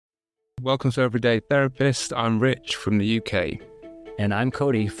Welcome to Everyday Therapist. I'm Rich from the UK. And I'm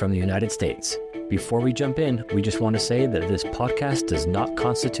Cody from the United States. Before we jump in, we just want to say that this podcast does not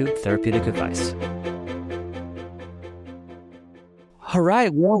constitute therapeutic advice. All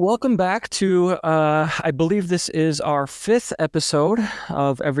right, well, welcome back to, I believe this is our 5th episode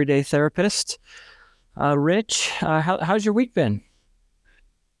of Everyday Therapist. Rich, how's your week been?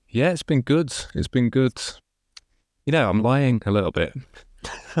 Yeah, it's been good. It's been good. You know, I'm lying a little bit.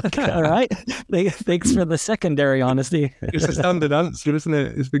 Okay, all right. Thanks for the secondary honesty. It's a standard answer, isn't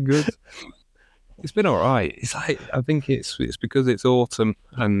it? It's been good. It's been all right. It's like, I think it's because it's autumn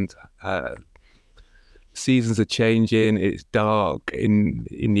and seasons are changing. It's dark in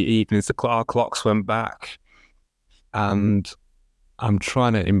the evenings. Our clocks went back, and I'm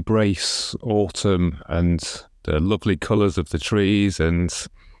trying to embrace autumn and the lovely colours of the trees and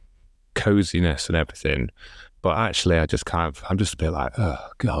coziness and everything. But actually, I'm just a bit like, oh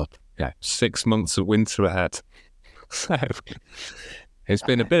God, yeah, 6 months of winter ahead. So it's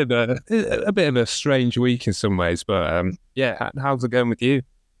been a bit of a strange week in some ways. But yeah, how's it going with you?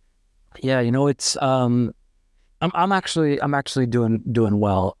 Yeah, you know, it's I'm actually doing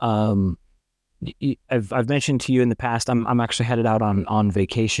well. I've mentioned to you in the past, I'm actually headed out on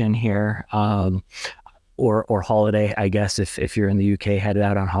vacation here, or holiday, I guess, if you're in the UK, headed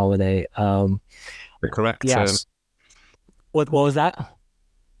out on holiday. The correct yes. term. What was that?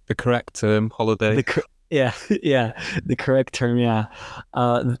 The correct term, holiday. The correct term. Yeah.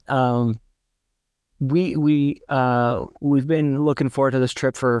 We've been looking forward to this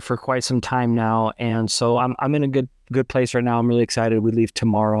trip for quite some time now, and so I'm in a good place right now. I'm really excited. We leave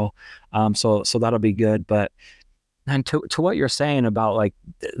tomorrow, so that'll be good. But and to what you're saying about like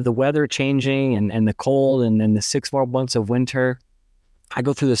the weather changing and the cold and then the 6 more months of winter, I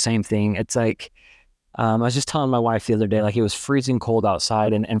go through the same thing. It's like I was just telling my wife the other day, like it was freezing cold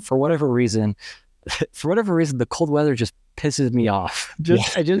outside, and for whatever reason, the cold weather just pisses me off.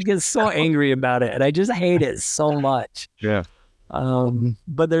 I just get so angry about it, and I just hate it so much. Yeah.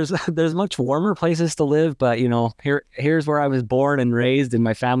 But there's much warmer places to live. But you know, here's where I was born and raised, and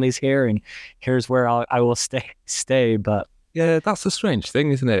my family's here, and here's where I will stay. But yeah, that's the strange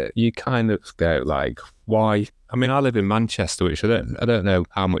thing, isn't it? You kind of go like, why? I mean, I live in Manchester, which I don't know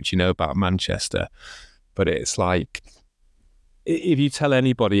how much you know about Manchester, but it's like, if you tell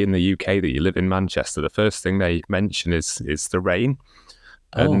anybody in the UK that you live in Manchester, the first thing they mention is the rain.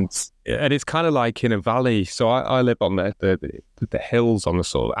 And it's kind of like in a valley. So I live on the hills on the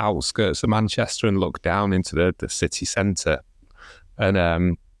sort of outskirts of Manchester and look down into the city centre. And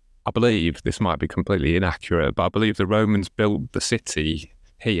I believe, this might be completely inaccurate, but I believe the Romans built the city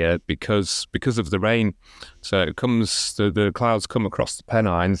here because of the rain. So it comes, the clouds come across the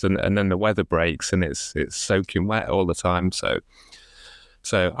Pennines, and then the weather breaks and it's soaking wet all the time. So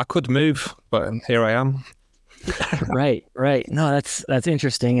I could move, but here I am. Right. No, that's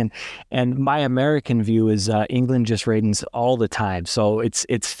interesting. And my American view is England just rains all the time. So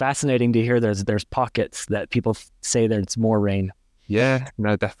it's fascinating to hear there's pockets that people say there's more rain. Yeah,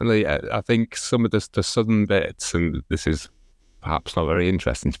 no, definitely. I think some of the southern bits, and this is perhaps not very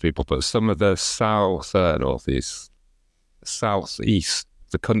interesting to people, but some of the southeast,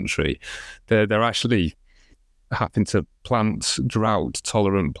 the country, they're actually having to plant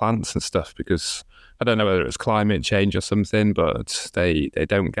drought-tolerant plants and stuff because I don't know whether it's climate change or something, but they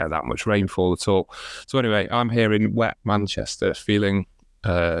don't get that much rainfall at all. So anyway, I'm here in wet Manchester feeling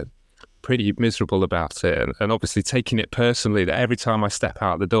pretty miserable about it, and obviously taking it personally that every time I step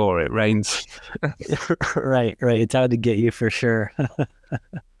out the door it rains. Right. It's out to get you for sure.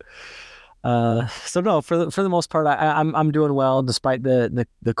 So no, for the most part, I'm doing well despite the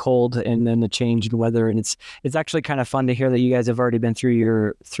cold and then the change in weather, and it's actually kind of fun to hear that you guys have already been through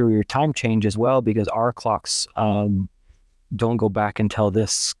your time change as well, because our clocks don't go back until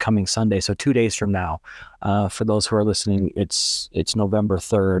this coming Sunday, so 2 days from now. For those who are listening, it's November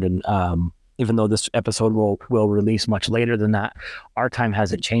 3rd, and even though this episode will release much later than that, our time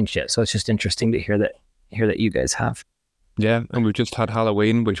hasn't changed yet. So it's just interesting to hear that you guys have. Yeah, and we've just had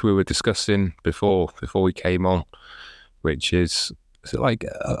Halloween, which we were discussing before we came on, which is like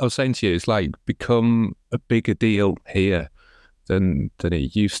I was saying to you, it's like become a bigger deal here than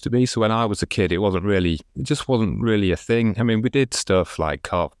it used to be. So when I was a kid, it just wasn't really a thing. I mean, we did stuff like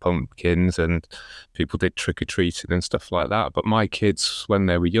carve pumpkins and people did trick-or-treating and stuff like that. But my kids, when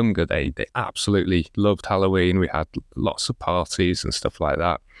they were younger, they absolutely loved Halloween. We had lots of parties and stuff like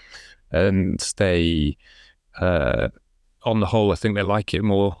that. And they, on the whole, I think they like it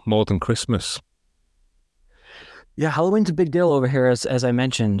more than Christmas. Yeah, Halloween's a big deal over here, as I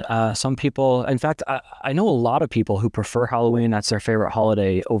mentioned. Some people, in fact, I know a lot of people who prefer Halloween. That's their favorite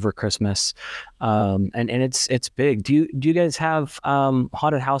holiday over Christmas, and it's big. Do you guys have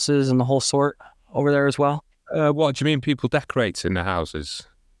haunted houses and the whole sort over there as well? What do you mean, people decorating the houses?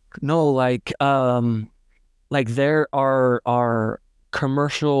 No, like there are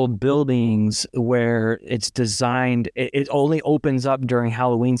commercial buildings where it's designed, it only opens up during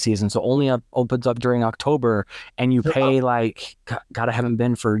Halloween season, so only opens up during October, and you pay like, God, I haven't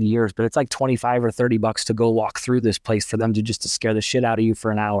been for years, but it's like 25 or $30 to go walk through this place for them to just to scare the shit out of you for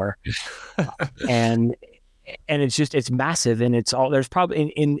an hour. and and it's massive, and it's all, there's probably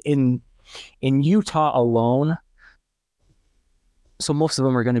in Utah alone, so most of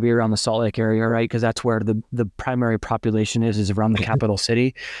them are going to be around the Salt Lake area, right? Because that's where the primary population is around the capital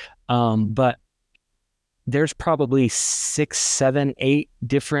city. But there's probably 6, 7, 8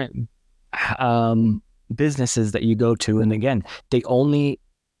 different businesses that you go to, and again, they only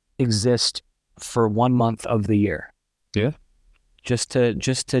exist for 1 month of the year. Yeah. Just to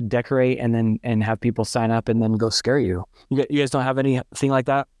decorate and have people sign up and then go scare you. You guys don't have anything like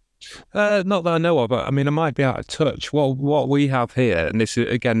that? Not that I know of, but I mean, I might be out of touch. What we have here, and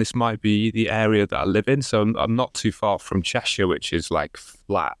this might be the area that I live in, so I'm not too far from Cheshire, which is like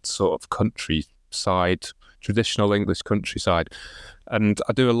flat sort of countryside, traditional English countryside, and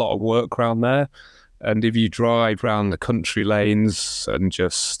I do a lot of work around there. And if you drive around the country lanes and you're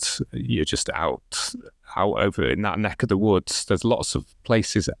just out over in that neck of the woods, there's lots of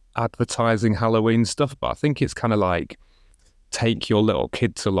places advertising Halloween stuff, but I think it's kind of like take your little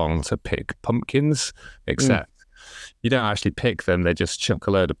kids along to pick pumpkins, except you don't actually pick them. They just chuck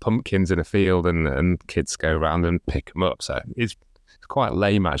a load of pumpkins in a field and kids go around and pick them up. So it's quite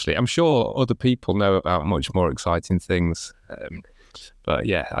lame, actually. I'm sure other people know about much more exciting things. But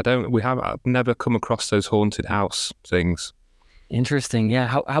yeah, I've never come across those haunted house things. Interesting. Yeah.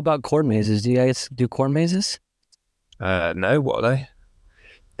 How about corn mazes? Do you guys do corn mazes? No, what are they?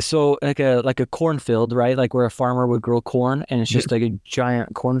 So like a cornfield, right? Like where a farmer would grow corn, and it's just like a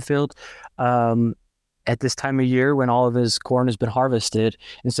giant cornfield. At this time of year, when all of his corn has been harvested,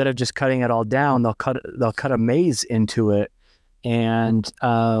 instead of just cutting it all down, they'll cut a maze into it, and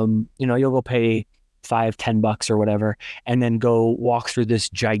you'll go pay $5-10 or whatever, and then go walk through this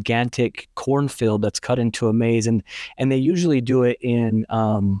gigantic cornfield that's cut into a maze, and they usually do it in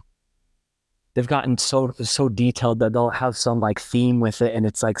they've gotten so detailed that they'll have some like theme with it, and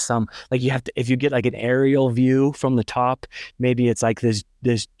it's like some, like, you have to, if you get like an aerial view from the top, maybe it's like this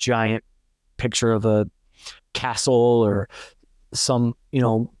giant picture of a castle or some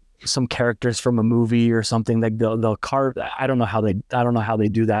some characters from a movie or something. Like they'll carve, I don't know how they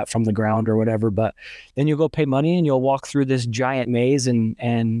do that from the ground or whatever, but then you'll go pay money and you'll walk through this giant maze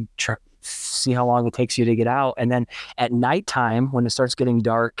and see how long it takes you to get out. And then at nighttime, when it starts getting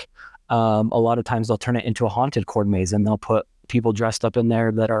dark, a lot of times they'll turn it into a haunted corn maze, and they'll put people dressed up in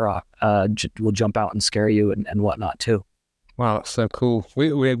there that are will jump out and scare you and whatnot too. Wow, that's so cool.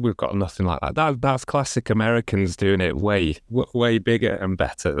 We've got nothing like that. That's classic Americans doing it way bigger and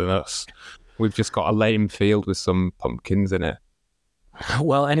better than us. We've just got a lame field with some pumpkins in it.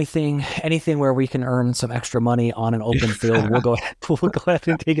 Well, anything where we can earn some extra money on an open field, we'll go ahead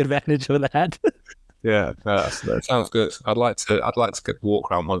and take advantage of that. Yeah, that sounds good. I'd like to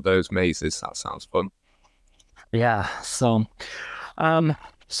walk around one of those mazes. That sounds fun. Yeah. So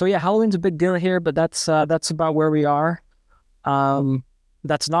yeah, Halloween's a big deal here, but that's about where we are.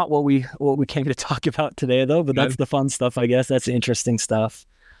 That's not what we came to talk about today, though. But that's the fun stuff, I guess. That's the interesting stuff.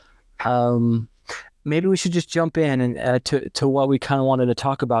 Maybe we should just jump in and to what we kind of wanted to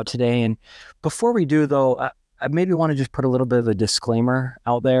talk about today. And before we do, though, I maybe want to just put a little bit of a disclaimer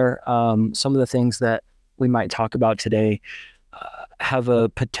out there. Some of the things that we might talk about today have a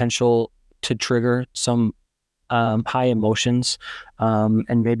potential to trigger some high emotions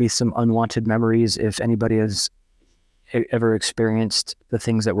and maybe some unwanted memories if anybody has ever experienced the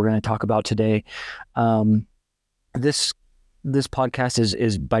things that we're going to talk about today. This podcast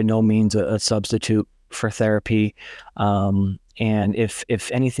is by no means a substitute for therapy. And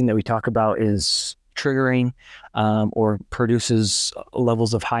if anything that we talk about is triggering or produces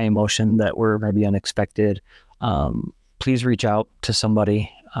levels of high emotion that were maybe unexpected, please reach out to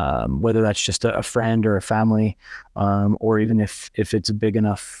somebody, whether that's just a friend or a family, or even if it's a big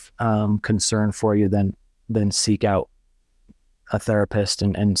enough concern for you, then seek out a therapist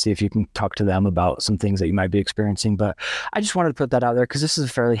and see if you can talk to them about some things that you might be experiencing. But I just wanted to put that out there because this is a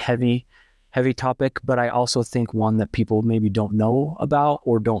fairly heavy topic, but I also think one that people maybe don't know about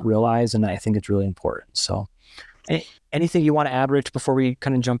or don't realize, and I think it's really important. So anything you want to add, Rich, before we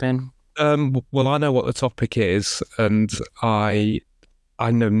kind of jump in? Well, I know what the topic is, and I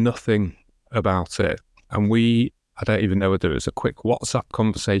know nothing about it. And I don't even know whether it was a quick WhatsApp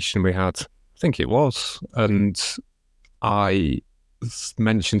conversation we had. I think it was. And I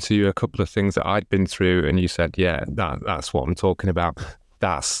mentioned to you a couple of things that I'd been through, and you said, "Yeah, that's what I'm talking about."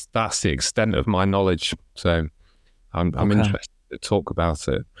 That's the extent of my knowledge. So I'm Okay. interested to talk about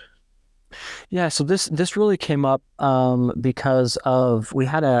it. Yeah, so this really came up because we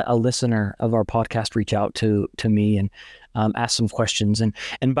had a listener of our podcast reach out to me and ask some questions. And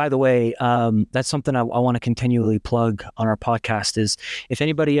by the way, that's something I want to continually plug on our podcast is if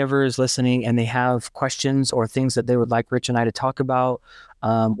anybody ever is listening and they have questions or things that they would like Rich and I to talk about,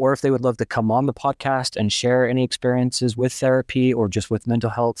 or if they would love to come on the podcast and share any experiences with therapy or just with mental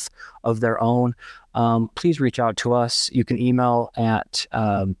health of their own, please reach out to us. You can email at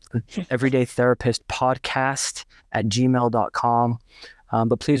everydaytherapistpodcast@gmail.com.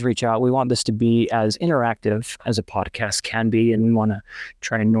 But please reach out. We want this to be as interactive as a podcast can be, and we want to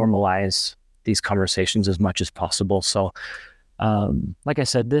try and normalize these conversations as much as possible. So, like I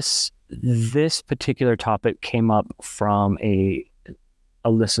said, this particular topic came up from a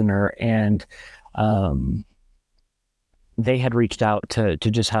listener, and they had reached out to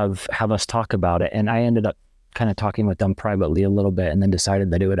just have us talk about it. And I ended up kind of talking with them privately a little bit, and then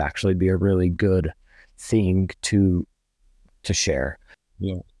decided that it would actually be a really good thing to share.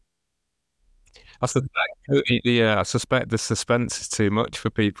 Yeah. I suspect the suspense is too much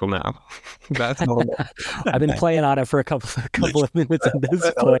for people now. That's all. I've been playing on it for a couple of minutes at this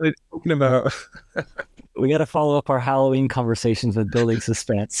What point. are they talking about? We got to follow up our Halloween conversations with building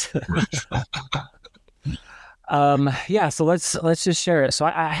suspense. Yeah, so let's just share it. So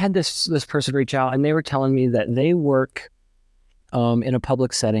I had this person reach out, and they were telling me that they work in a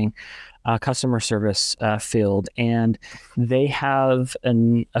public setting, customer service field, and they have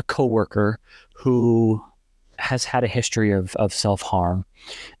a coworker who has had a history of self-harm,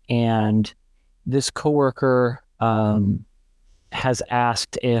 and this coworker has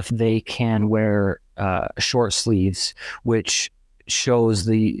asked if they can wear short sleeves, which shows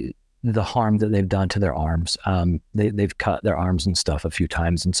the harm that they've done to their arms. They've cut their arms and stuff a few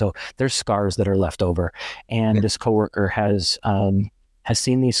times, and so there's scars that are left over. And this coworker has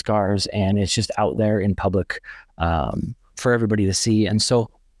seen these scars, and it's just out there in public for everybody to see. And so,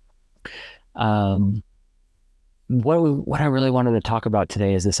 what I really wanted to talk about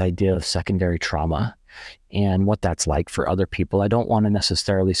today is this idea of secondary trauma and what that's like for other people. I don't want to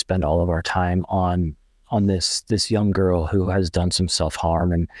necessarily spend all of our time on this young girl who has done some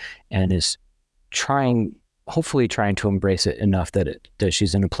self-harm and is hopefully trying to embrace it enough that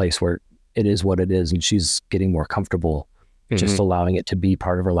she's in a place where it is what it is, and she's getting more comfortable just allowing it to be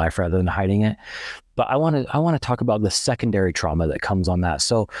part of her life rather than hiding it. But I want to talk about the secondary trauma that comes on that.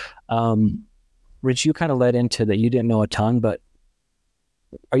 So, Rich, you kind of led into that you didn't know a ton, but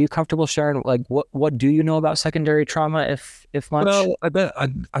are you comfortable sharing, like, what do you know about secondary trauma, if much? Well,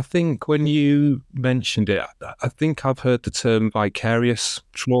 I think when you mentioned it, I think I've heard the term vicarious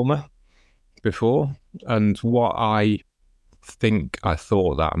trauma before, and what I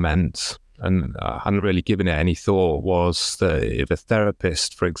thought that meant, and I hadn't really given it any thought, was that if a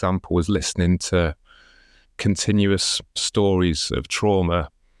therapist, for example, was listening to continuous stories of trauma,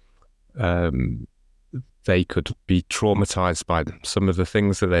 they could be traumatized by some of the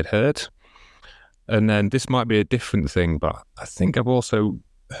things that they'd heard. And then this might be a different thing, but I think I've also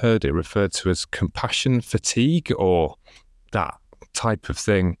heard it referred to as compassion fatigue or that type of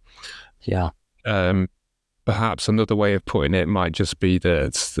thing. Yeah. Perhaps another way of putting it might just be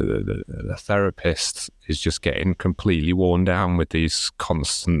that the therapist is just getting completely worn down with these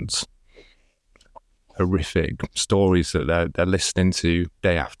constant horrific stories that they're listening to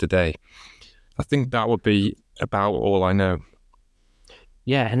day after day. I think that would be about all I know.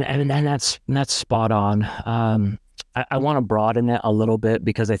 Yeah, and that's spot on. I want to broaden it a little bit,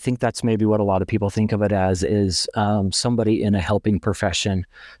 because I think that's maybe what a lot of people think of it as, is somebody in a helping profession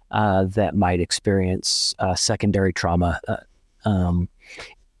that might experience secondary trauma. And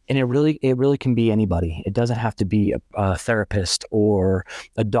it really can be anybody. It doesn't have to be a therapist or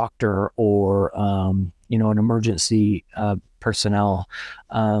a doctor or an emergency personnel.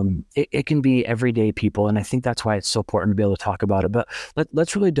 It can be everyday people, and I think that's why it's so important to be able to talk about it. But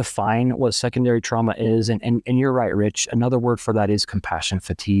let's really define what secondary trauma is. And you're right, Rich. Another word for that is compassion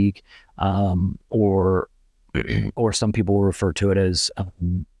fatigue, or some people will refer to it as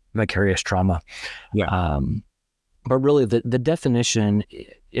vicarious trauma. Yeah. But really, the definition,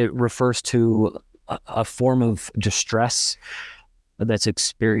 it refers to a form of distress that's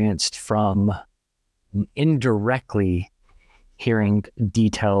experienced from indirectly hearing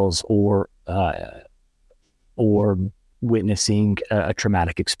details or witnessing a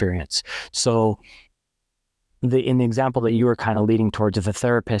traumatic experience. So in the example that you were kind of leading towards, if a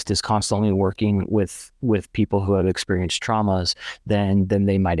therapist is constantly working with people who have experienced traumas, then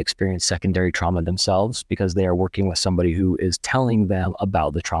they might experience secondary trauma themselves because they are working with somebody who is telling them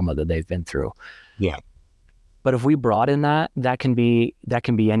about the trauma that they've been through. Yeah. But if we broaden that can be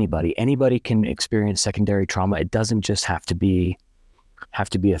anybody. Anybody can experience secondary trauma. It doesn't just have to be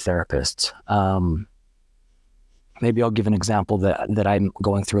a therapist. Maybe I'll give an example that I'm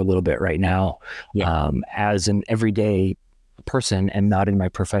going through a little bit right now. Yeah. As an everyday person and not in my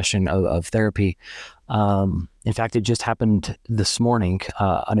profession of therapy. In fact, it just happened this morning,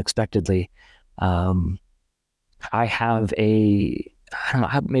 unexpectedly. I have I don't know,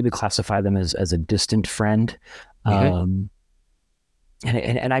 how maybe classify them as a distant friend. And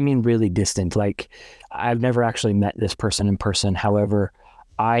I mean really distant. Like, I've never actually met this person in person. However,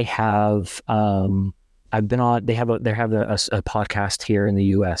 I have I've been on. They have a podcast here in the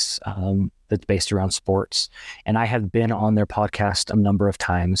U.S. That's based around sports, and I have been on their podcast a number of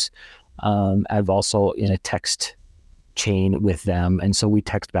times. I've also in a text chain with them, and so we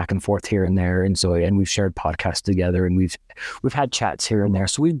text back and forth here and there, and we've shared podcasts together, and we've had chats here and there.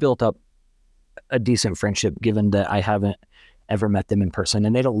 So we've built up a decent friendship, given that I haven't ever met them in person,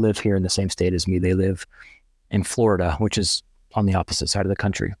 and they don't live here in the same state as me. They live in Florida, which is on the opposite side of the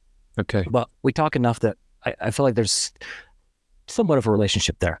country. Okay. But we talk enough that I feel like there's somewhat of a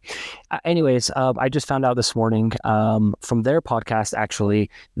relationship there. Anyways, I just found out this morning from their podcast, actually,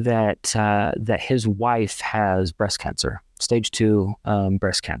 that his wife has breast cancer, stage 2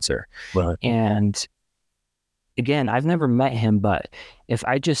 breast cancer. Right. And again, I've never met him, but if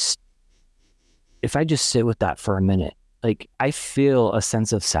I just sit with that for a minute, like, I feel a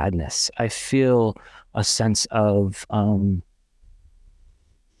sense of sadness. I feel a sense of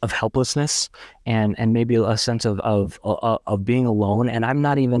helplessness and maybe a sense of being alone. And I'm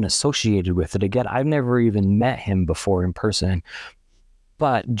not even associated with it. Again, I've never even met him before in person,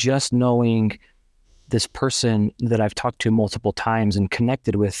 but just knowing this person that I've talked to multiple times and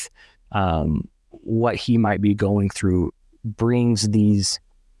connected with, what he might be going through brings these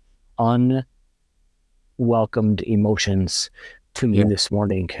unwelcomed emotions to me this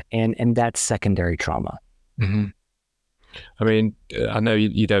morning. And that's secondary trauma. Mm-hmm. I mean, I know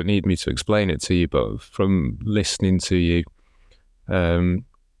you don't need me to explain it to you, but from listening to you,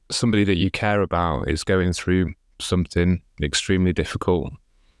 somebody that you care about is going through something extremely difficult.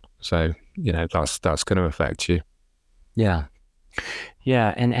 So, that's going to affect you. Yeah.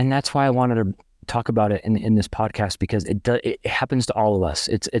 Yeah. And that's why I wanted to talk about it in this podcast, because it happens to all of us.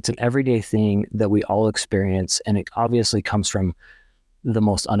 It's an everyday thing that we all experience. And it obviously comes from the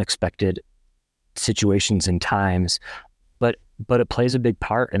most unexpected situations and times. But it plays a big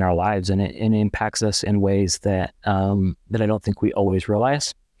part in our lives, and it impacts us in ways that I don't think we always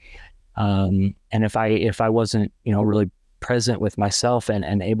realize. And if I wasn't, really present with myself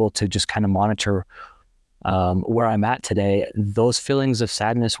and able to just kind of monitor where I'm at today, those feelings of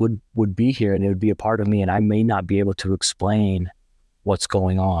sadness would be here, and it would be a part of me, and I may not be able to explain what's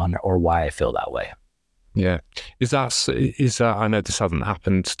going on or why I feel that way. Yeah. Is that, I know this hasn't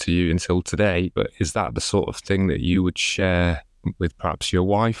happened to you until today, but is that the sort of thing that you would share with perhaps your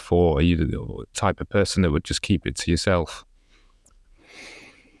wife, or are you the type of person that would just keep it to yourself?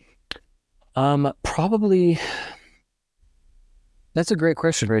 Probably. That's a great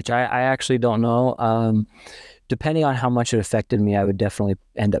question, Rich. I actually don't know. Depending on how much it affected me, I would definitely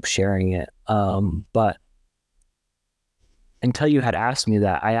end up sharing it. But until you had asked me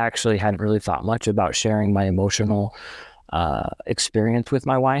that, I actually hadn't really thought much about sharing my emotional experience with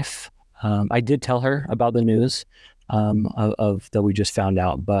my wife. I did tell her about the news of that we just found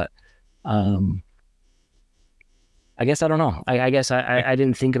out, but I guess I don't know. I guess I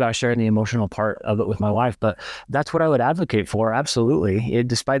didn't think about sharing the emotional part of it with my wife, but that's what I would advocate for. Absolutely.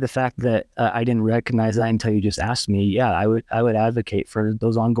 Despite the fact that I didn't recognize that until you just asked me. Yeah, I would advocate for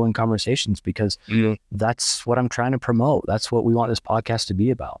those ongoing conversations, because that's what I'm trying to promote. That's what we want this podcast to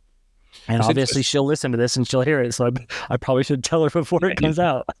be about. And obviously she'll listen to this and she'll hear it. So I probably should tell her before it comes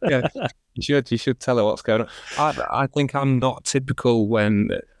out. Yeah, you should tell her what's going on. I think I'm not typical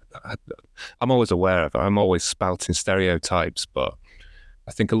when I'm always aware of it. I'm always spouting stereotypes, but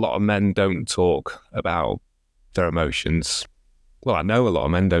I think a lot of men don't talk about their emotions. Well, I know a lot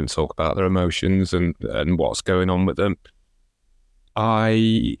of men don't talk about their emotions and what's going on with them.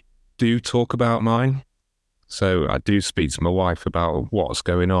 I do talk about mine. So I do speak to my wife about what's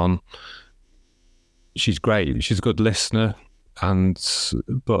going on. She's great. She's a good listener.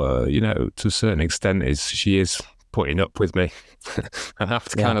 But to a certain extent, she is putting up with me. I have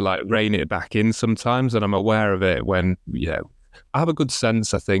to Yeah. kind of like rein it back in sometimes, and I'm aware of it when, I have a good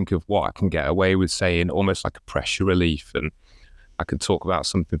sense, I think, of what I can get away with saying, almost like a pressure relief, and I can talk about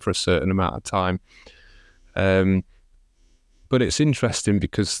something for a certain amount of time. But it's interesting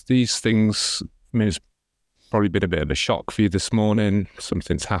because these things, I mean, it's probably been a bit of a shock for you this morning.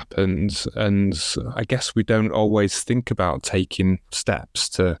 Something's happened, and I guess we don't always think about taking steps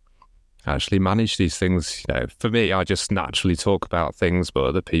to actually manage these things. For me, I just naturally talk about things, but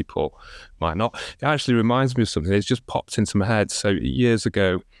other people might not. It actually reminds me of something. It's just popped into my head. So years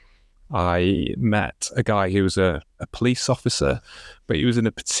ago, I met a guy who was a police officer, but he was in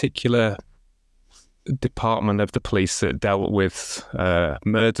a particular department of the police that dealt with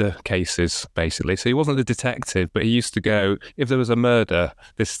murder cases, basically. So he wasn't a detective, but he used to go, if there was a murder,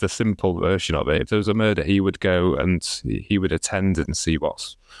 this is the simple version of it, if there was a murder, he would go and he would attend and see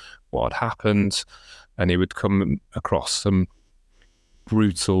what had happened, and he would come across some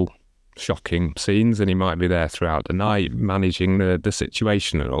brutal, shocking scenes, and he might be there throughout the night managing the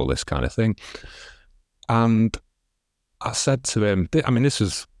situation and all this kind of thing. And I said to him, I mean, this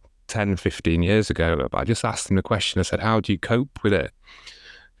was 10, 15 years ago, but I just asked him the question. I said, how do you cope with it?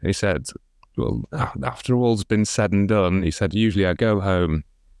 And he said, well, after all's been said and done, he said, usually I go home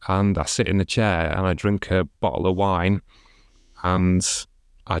and I sit in a chair and I drink a bottle of wine and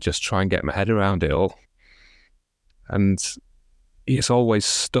I just try and get my head around it all. And it's always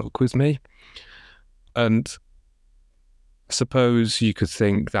stuck with me. And I suppose you could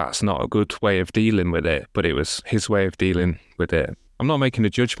think that's not a good way of dealing with it, but it was his way of dealing with it. I'm not making a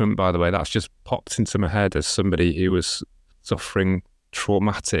judgment, by the way. That's just popped into my head as somebody who was suffering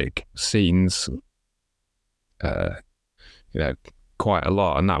traumatic scenes, quite a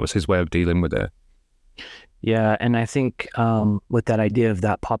lot, and that was his way of dealing with it. Yeah, and I think with that idea of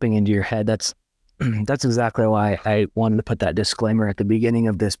that popping into your head, that's exactly why I wanted to put that disclaimer at the beginning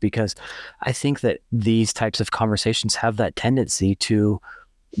of this, because I think that these types of conversations have that tendency to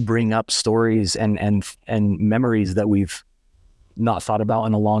bring up stories and memories that we've not thought about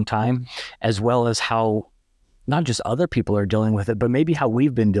in a long time, as well as how not just other people are dealing with it, but maybe how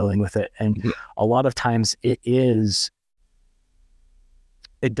we've been dealing with it. And a lot of times it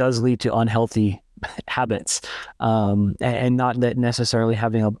does lead to unhealthy habits, and not that necessarily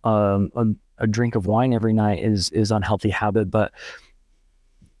having a drink of wine every night is unhealthy habit, but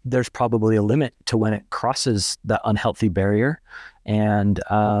there's probably a limit to when it crosses that unhealthy barrier. And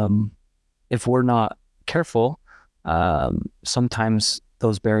if we're not careful, sometimes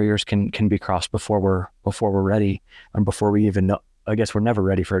those barriers can be crossed before we're ready, and before we even know. I guess we're never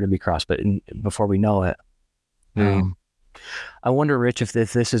ready for it to be crossed, but before we know it. I wonder, Rich, if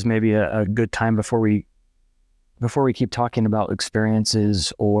this is maybe a good time before we keep talking about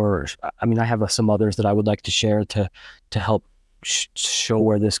experiences, or I mean, I have some others that I would like to share to help show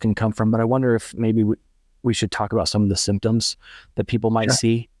where this can come from. But I wonder if maybe we should talk about some of the symptoms that people might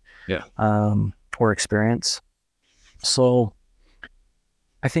see, or experience. So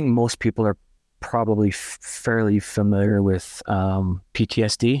I think most people are probably fairly familiar with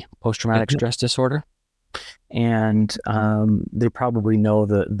PTSD, post-traumatic stress disorder. And they probably know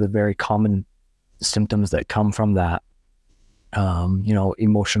the very common symptoms that come from that.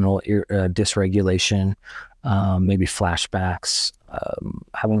 Emotional dysregulation, maybe flashbacks,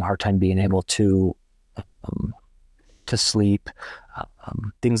 having a hard time being able to sleep,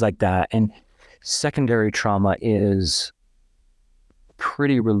 things like that. And secondary trauma is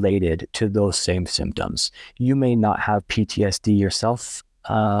pretty related to those same symptoms. You may not have PTSD yourself.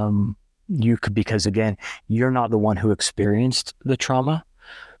 You could, because again, you're not the one who experienced the trauma,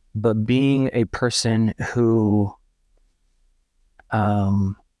 but being a person who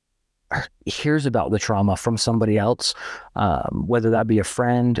hears about the trauma from somebody else, whether that be a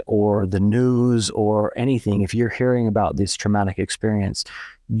friend or the news or anything, if you're hearing about this traumatic experience,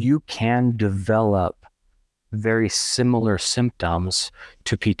 you can develop very similar symptoms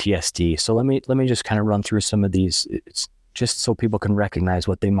to PTSD. So let me just kind of run through some of these, it's just so people can recognize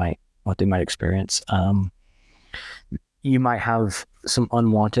what they might experience. You might have some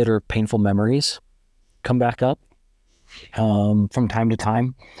unwanted or painful memories come back up from time to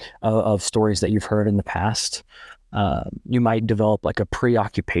time of stories that you've heard in the past. You might develop like a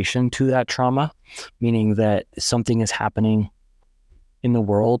preoccupation to that trauma, meaning that something is happening in the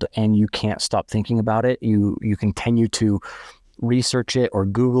world and you can't stop thinking about it. You continue to research it or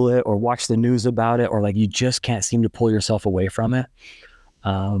Google it or watch the news about it, or like you just can't seem to pull yourself away from it.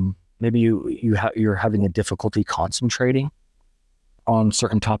 Maybe you're having a difficulty concentrating on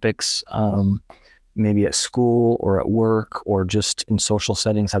certain topics. maybe at school or at work or just in social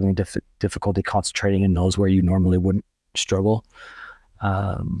settings, having difficulty concentrating in those where you normally wouldn't struggle.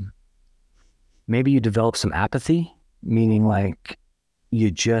 Maybe you develop some apathy, meaning like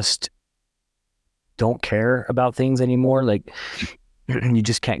you just don't care about things anymore. Like you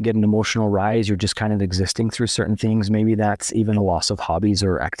just can't get an emotional rise. You're just kind of existing through certain things. Maybe that's even a loss of hobbies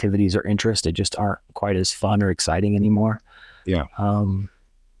or activities or interest. It just aren't quite as fun or exciting anymore. Yeah.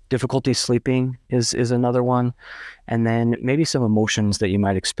 Difficulty sleeping is another one. And then maybe some emotions that you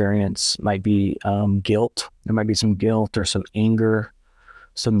might experience might be guilt. There might be some guilt or some anger,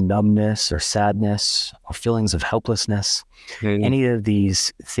 some numbness or sadness or feelings of helplessness. Any of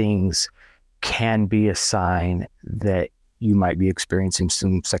these things can be a sign that you might be experiencing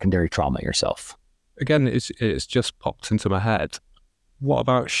some secondary trauma yourself. Again, it's just popped into my head. What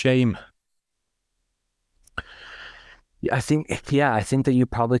about shame? I think that you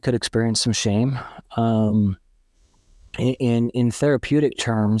probably could experience some shame. In therapeutic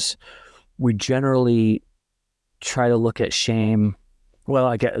terms, we generally try to look at shame. Well,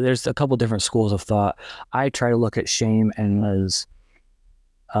 I get there's a couple different schools of thought. I try to look at shame as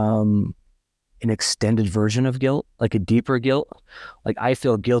an extended version of guilt, like a deeper guilt. Like I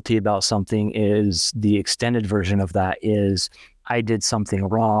feel guilty about something is the extended version of that is I did something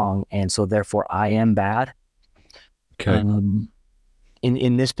wrong, and so therefore I am bad. Okay.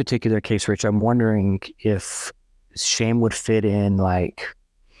 In this particular case, Rich, I'm wondering if shame would fit in, like,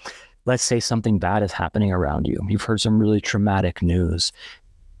 let's say something bad is happening around you. You've heard some really traumatic news,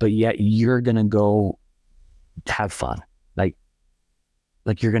 but yet you're going to go have fun.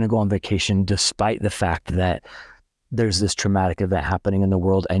 Like you're going to go on vacation despite the fact that there's this traumatic event happening in the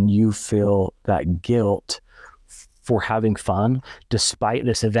world, and you feel that guilt for having fun despite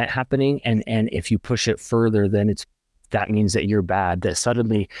this event happening. And if you push it further, then that means that you're bad, that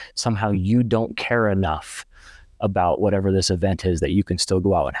suddenly somehow you don't care enough about whatever this event is that you can still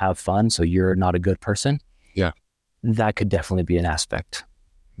go out and have fun. So you're not a good person. Yeah. That could definitely be an aspect.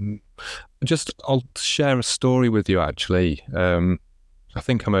 I'll share a story with you, actually. I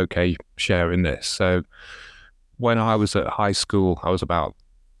think I'm okay sharing this. So when I was at high school, I was about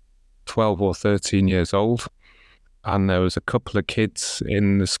 12 or 13 years old. And there was a couple of kids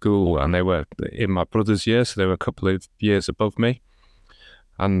in the school, and they were in my brother's year, so they were a couple of years above me.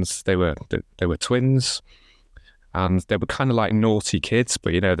 And they were twins, and they were kind of like naughty kids,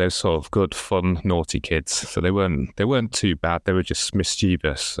 but they're sort of good, fun, naughty kids. So they weren't too bad. They were just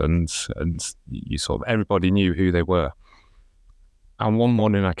mischievous, and you sort of everybody knew who they were. And one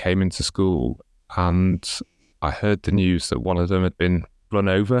morning I came into school and I heard the news that one of them had been run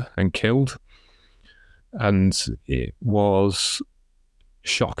over and killed. And it was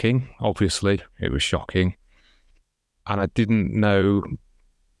shocking, obviously. It was shocking. And I didn't know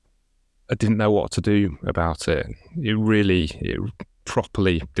what to do about it. It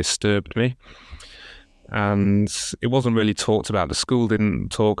properly disturbed me. And it wasn't really talked about. The school didn't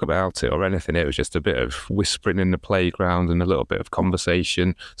talk about it or anything. It was just a bit of whispering in the playground and a little bit of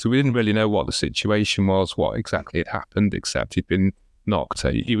conversation. So we didn't really know what the situation was, what exactly had happened, except he'd been knocked.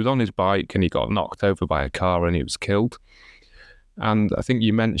 He was on his bike and he got knocked over by a car and he was killed. And I think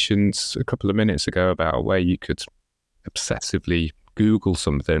you mentioned a couple of minutes ago about where you could obsessively Google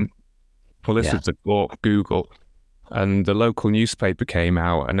something. Well, this is the Google. And the local newspaper came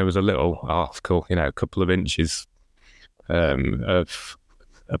out, and there was a little article, a couple of inches about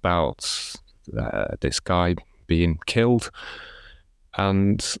this guy being killed.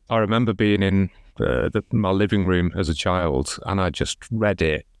 And I remember being in my living room as a child, and I just read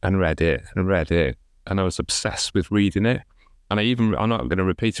it and read it and read it, and I was obsessed with reading it. And I'm not going to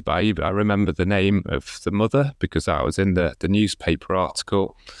repeat it, but I remember the name of the mother because that was in the newspaper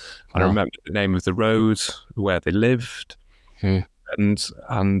article. And I remember the name of the road where they lived. And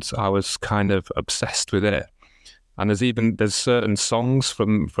I was kind of obsessed with it. And there's certain songs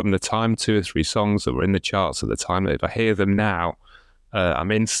from the time, 2 or 3 songs that were in the charts at the time, that if I hear them now,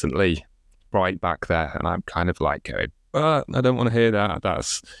 I'm instantly right back there. And I'm kind of like going, I don't want to hear that.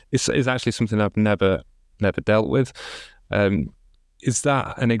 It's actually something I've never dealt with. Is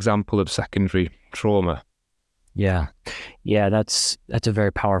that an example of secondary trauma? Yeah, that's a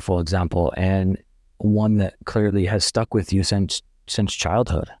very powerful example, and one that clearly has stuck with you since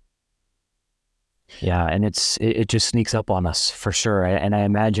childhood. Yeah, and it just sneaks up on us for sure. And I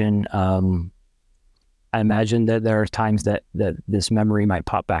imagine that there are times that this memory might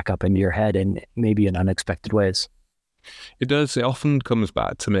pop back up into your head, and maybe in unexpected ways. It does. It often comes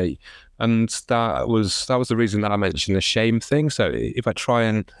back to me. And that was the reason that I mentioned the shame thing. So if I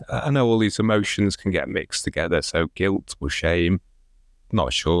try I know all these emotions can get mixed together. So guilt or shame,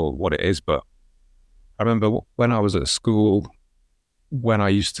 not sure what it is, but I remember when I was at school, when I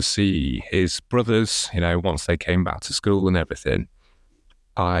used to see his brothers, once they came back to school and everything,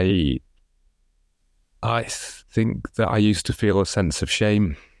 I think that I used to feel a sense of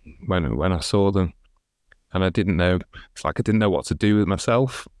shame when I saw them, and I didn't know. It's like I didn't know what to do with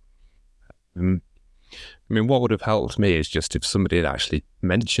myself. What would have helped me is just if somebody had actually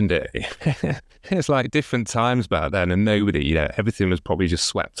mentioned it. It's like different times back then, and nobody, everything was probably just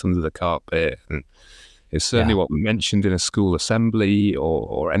swept under the carpet, and it certainly wasn't mentioned in a school assembly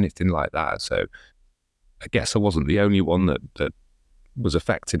or anything like that. So I guess I wasn't the only one that was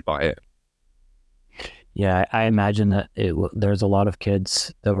affected by it. Yeah, I imagine that there's a lot of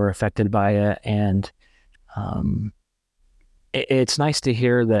kids that were affected by it, and it's nice to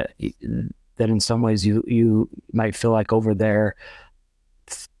hear that in some ways you might feel like over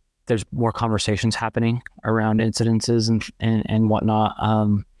there's more conversations happening around incidences and whatnot.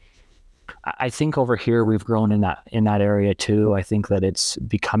 I think over here we've grown in that area too. I think that it's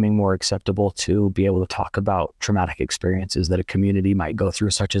becoming more acceptable to be able to talk about traumatic experiences that a community might go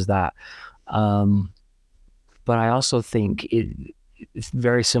through, such as that. But I also think it's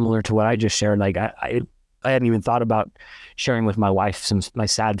very similar to what I just shared. Like I hadn't even thought about sharing with my wife my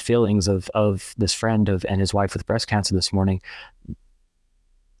sad feelings of this friend and his wife with breast cancer this morning.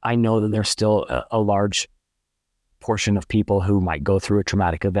 I know that there's still a large portion of people who might go through a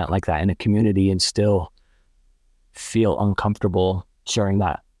traumatic event like that in a community and still feel uncomfortable sharing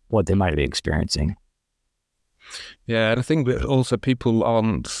what they might be experiencing. Yeah, and I think that also people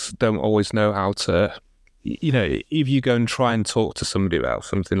don't always know how to, if you go and try and talk to somebody about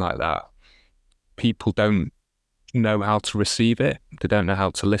something like that, people don't know how to receive it. They don't know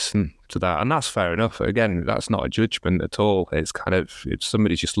how to listen to that. And that's fair enough. Again, that's not a judgment at all. It's kind of, if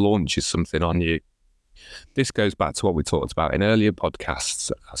somebody just launches something on you, this goes back to what we talked about in earlier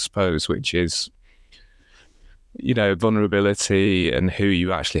podcasts, I suppose, which is, vulnerability and who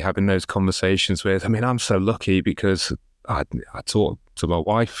you actually having those conversations with. I'm so lucky because I talk to my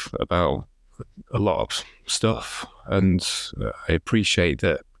wife about a lot of stuff, and I appreciate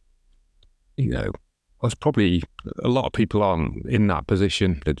that, there's probably a lot of people aren't in that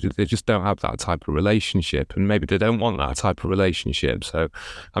position. They just don't have that type of relationship, and maybe they don't want that type of relationship. So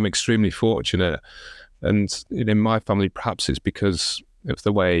I'm extremely fortunate. And in my family, perhaps it's because of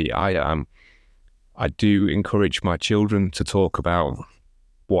the way I am, I do encourage my children to talk about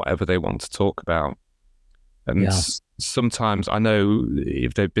whatever they want to talk about. And sometimes I know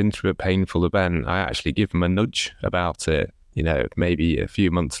if they've been through a painful event, I actually give them a nudge about it, maybe a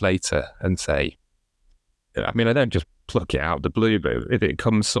few months later, and say, I don't just pluck it out of the blue, but if it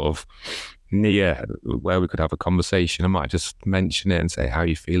comes sort of near where we could have a conversation, I might just mention it and say, how are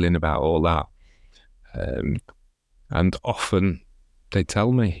you feeling about all that? And often they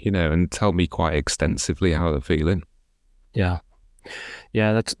tell me, and tell me quite extensively how they're feeling. Yeah,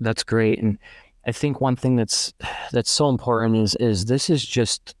 that's great. And I think one thing that's so important is this is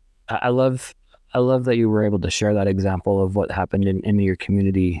just, I love that you were able to share that example of what happened in your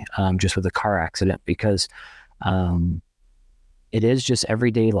community, just with a car accident, because it is just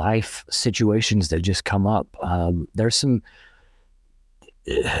everyday life situations that just come up. There's some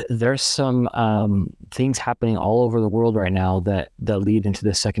things happening all over the world right now that lead into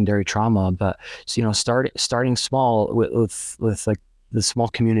this secondary trauma. But starting small with like the small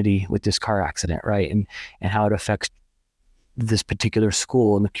community with this car accident, right, and how it affects this particular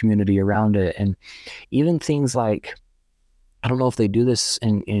school and the community around it, and even things like, I don't know if they do this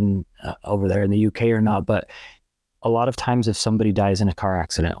in over there in the UK or not, but a lot of times if somebody dies in a car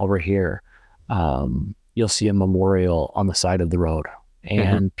accident over here, you'll see a memorial on the side of the road.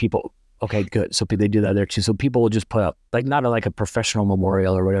 And people, okay, good. So they do that there too. So people will just put up, like, not like a professional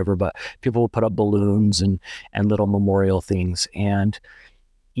memorial or whatever, but people will put up balloons and little memorial things. And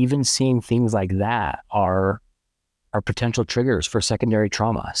even seeing things like that are potential triggers for secondary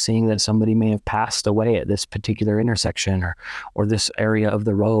trauma. Seeing that somebody may have passed away at this particular intersection or this area of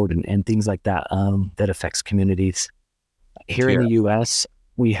the road and things like that, that affects communities. Here in the US,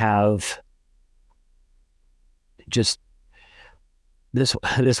 we have just, this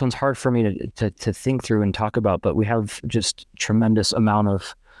one's hard for me to think through and talk about, but we have just tremendous amount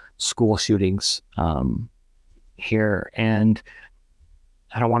of school shootings here. And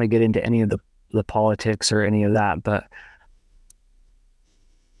I don't want to get into any of the politics or any of that, but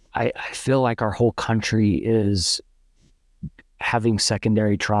I feel like our whole country is having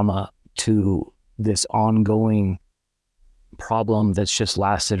secondary trauma to this ongoing problem that's just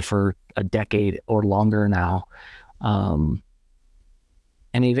lasted for a decade or longer now.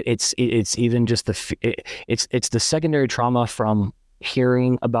 And even it's even just it's the secondary trauma from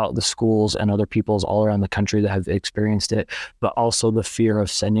hearing about the schools and other peoples all around the country that have experienced it, but also the fear of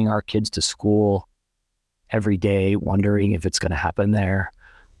sending our kids to school every day, wondering if it's going to happen there.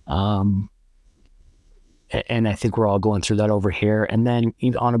 And I think we're all going through that over here. And then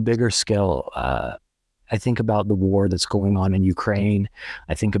even on a bigger scale, I think about the war that's going on in Ukraine.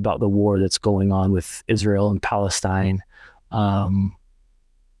 I think about the war that's going on with Israel and Palestine. All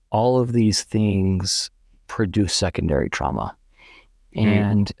of these things produce secondary trauma.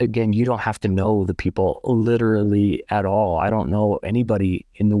 And again, you don't have to know the people literally at all. I don't know anybody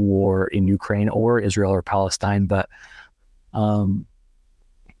in the war in Ukraine or Israel or Palestine, but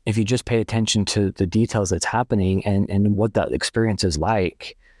if you just pay attention to the details that's happening and what that experience is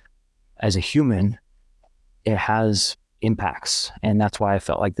like as a human, it has impacts. And that's why I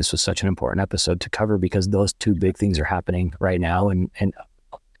felt like this was such an important episode to cover, because those two big things are happening right now. And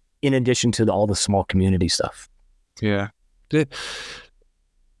in addition to all the small community stuff. Yeah.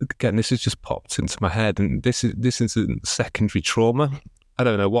 Again, this has just popped into my head, and this isn't secondary trauma. I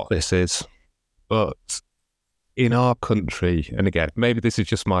don't know what this is, but in our country, and again, maybe this is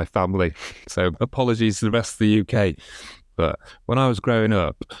just my family, so apologies to the rest of the UK, but when I was growing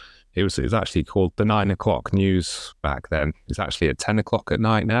up, it was actually called the 9 o'clock news back then. It's actually at 10 o'clock at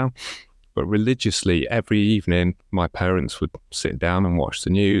night now. But religiously, every evening, my parents would sit down and watch the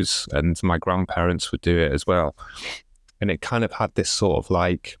news, and my grandparents would do it as well. And it kind of had this sort of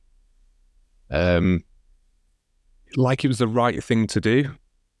like it was the right thing to do.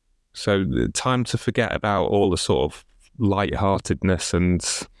 So the time to forget about all the sort of lightheartedness and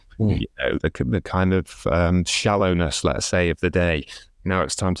the kind of shallowness, let's say, of the day. Now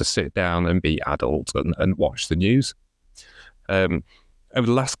it's time to sit down and be adult and watch the news. Over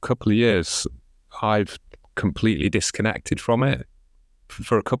the last couple of years, I've completely disconnected from it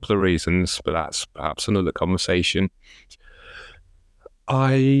for a couple of reasons, but that's perhaps another conversation.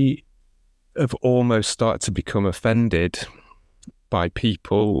 I have almost started to become offended by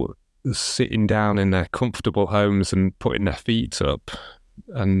people sitting down in their comfortable homes and putting their feet up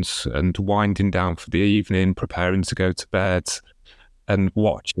and winding down for the evening, preparing to go to bed, and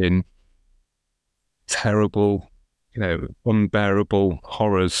watching terrible, unbearable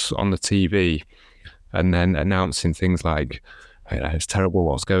horrors on the TV, and then announcing things like, it's terrible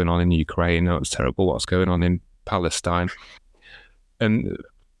what's going on in Ukraine, or it's terrible what's going on in Palestine. And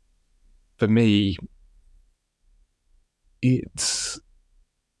for me, it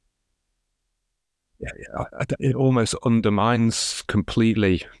almost undermines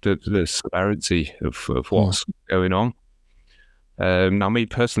completely the severity of what's going on. Now, me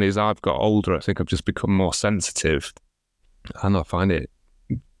personally, as I've got older, I think I've just become more sensitive, and I find it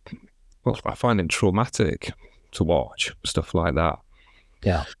traumatic to watch stuff like that.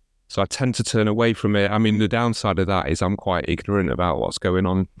 Yeah. So I tend to turn away from it. I mean, the downside of that is I'm quite ignorant about what's going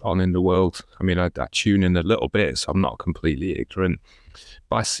on in the world. I mean, I tune in a little bit, so I'm not completely ignorant.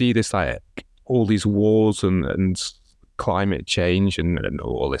 But I see this, like, all these wars and climate change and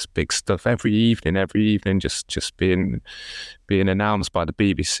all this big stuff every evening, just being announced by the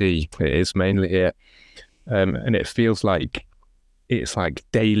BBC. It is mainly here, and it feels like it's like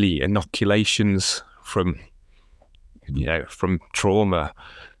daily inoculations from trauma,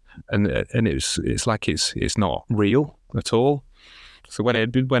 and it's like it's not real at all. So when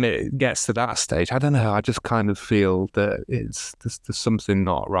it gets to that stage, I don't know, I just kind of feel that there's something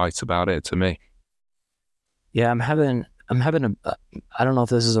not right about it to me. Yeah, I'm having a, I don't know if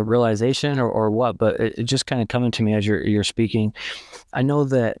this is a realization or what, but it just kind of coming to me as you're speaking. I know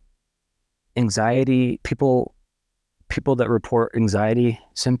that anxiety, people that report anxiety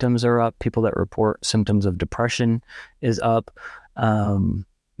symptoms are up. People that report symptoms of depression is up.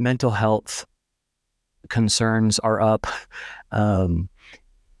 Mental health concerns are up. All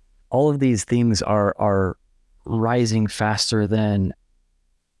of these things are rising faster than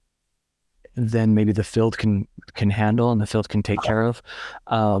maybe the field can handle and the field can take care of.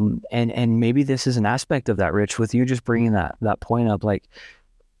 And maybe this is an aspect of that, Rich, with you just bringing that point up. Like,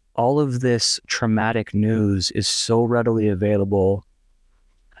 all of this traumatic news is so readily available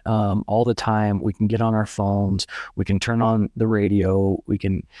all the time. We can get on our phones, we can turn on the radio, we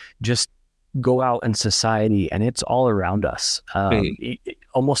can just go out in society, and it's all around us,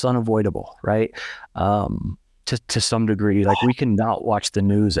 almost unavoidable, right? To some degree, like, we can not watch the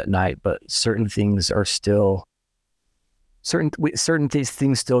news at night, but certain things are still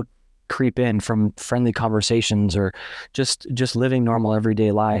things still creep in from friendly conversations or just living normal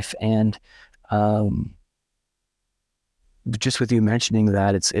everyday life. And just with you mentioning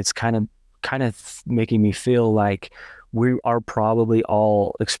that, it's kind of making me feel like we are probably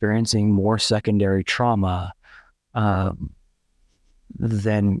all experiencing more secondary trauma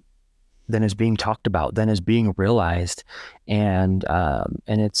than is being talked about, than is being realized, and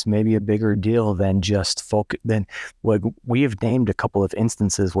it's maybe a bigger deal than just than like we have named a couple of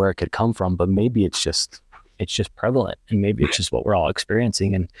instances where it could come from, but maybe it's just prevalent, and maybe it's just what we're all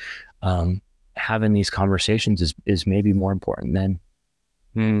experiencing, and having these conversations is maybe more important than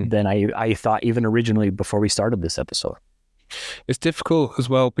I thought even originally before we started this episode. It's difficult as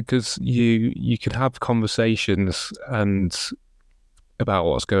well because you could have conversations and about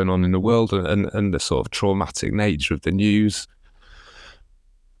what's going on in the world and the sort of traumatic nature of the news.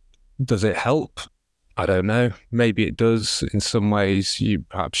 Does it help? I don't know. Maybe it does. In some ways, you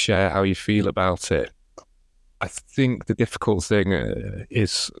perhaps share how you feel about it. I think the difficult thing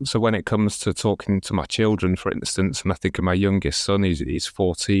is, so when it comes to talking to my children, for instance, and I think of my youngest son, he's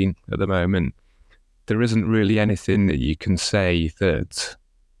 14 at the moment, there isn't really anything that you can say that,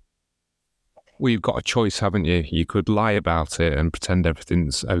 well, you've got a choice, haven't you? You could lie about it and pretend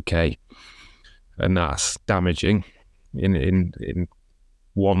everything's okay, and that's damaging in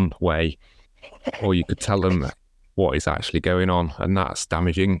one way, or you could tell them what is actually going on, and that's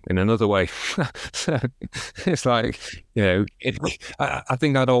damaging in another way. So it's like, I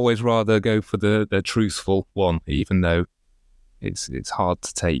think I'd always rather go for the truthful one, even though it's hard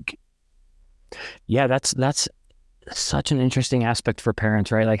to take. Yeah, that's such an interesting aspect for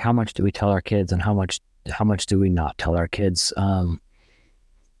parents, right? Like, how much do we tell our kids, and how much do we not tell our kids? My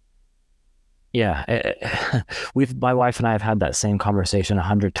wife and I have had that same conversation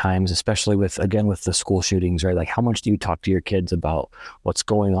 100 times, especially with the school shootings, right? Like, how much do you talk to your kids about what's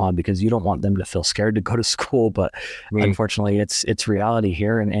going on? Because you don't want them to feel scared to go to school, but unfortunately it's reality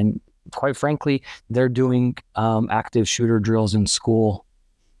here. And quite frankly, they're doing active shooter drills in school,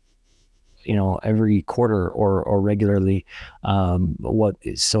 every quarter or regularly,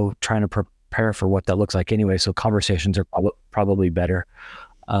 trying to prepare for what that looks like anyway. So conversations are probably better.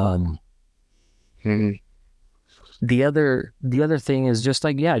 The other thing is just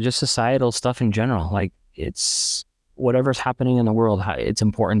just societal stuff in general. Like, it's whatever's happening in the world, it's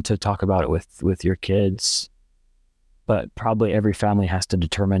important to talk about it with your kids, but probably every family has to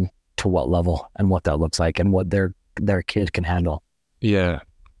determine to what level and what that looks like and what their kid can handle. Yeah.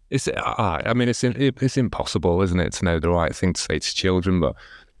 It's impossible, isn't it, to know the right thing to say to children? But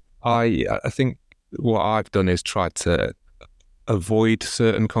I think what I've done is try to avoid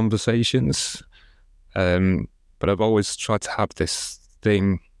certain conversations, but I've always tried to have this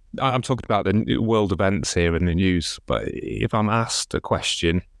thing. I'm talking about the world events here in the news, but if I'm asked a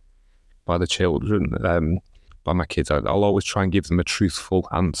question by the children, by my kids, I'll always try and give them a truthful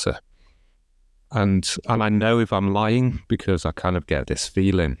answer. And I know if I'm lying, because I kind of get this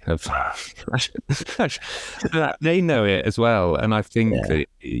feeling of they know it as well. And I think that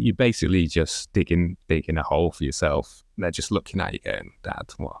you basically just digging a hole for yourself. They're just looking at you going,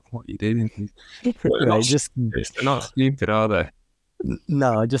 "Dad, what are you doing?" They're not stupid, are they?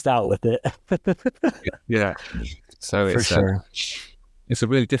 No, just out with it. Yeah. So for sure. It's a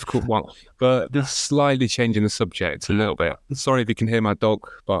really difficult one, but just slightly changing the subject a little bit. Sorry if you can hear my dog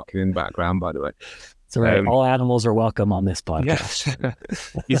barking in the background, by the way. It's all right. All animals are welcome on this podcast.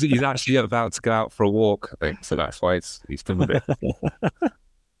 Yes. he's actually about to go out for a walk, I think, so that's why he's done a bit.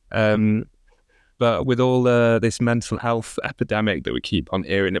 But with all this mental health epidemic that we keep on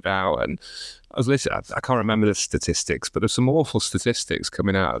hearing about, and I was listening, I can't remember the statistics, but there's some awful statistics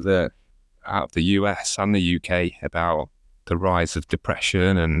coming out of the US and the UK about the rise of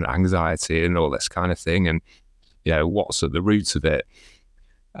depression and anxiety and all this kind of thing, and what's at the root of it.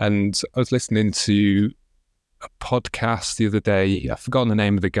 And I was listening to a podcast the other day. I've forgotten the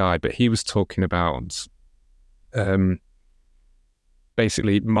name of the guy, but he was talking about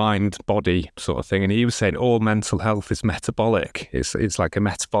basically mind body sort of thing, and he was saying all mental health is metabolic. It's like a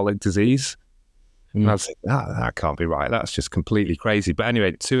metabolic disease. And I was like, that can't be right. That's just completely crazy. But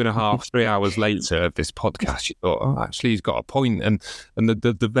anyway, 2.5, 3 hours later of this podcast, you thought, oh, actually, he's got a point. And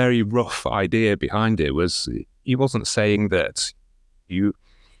the very rough idea behind it was, he wasn't saying that you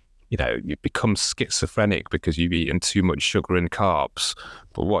become schizophrenic because you've eaten too much sugar and carbs.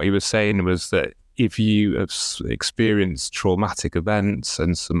 But what he was saying was that if you have experienced traumatic events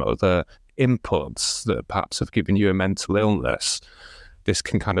and some other inputs that perhaps have given you a mental illness, this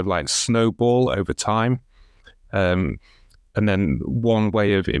can kind of like snowball over time. And then one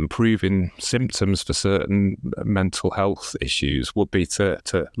way of improving symptoms for certain mental health issues would be to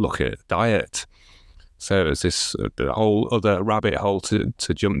look at diet. So it's this whole other rabbit hole to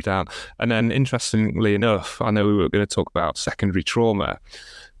jump down. And then interestingly enough, I know we were going to talk about secondary trauma.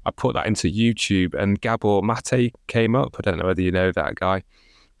 I put that into YouTube and Gabor Mate came up. I don't know whether you know that guy.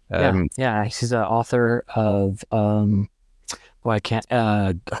 Yeah, he's the author of Well, I can't.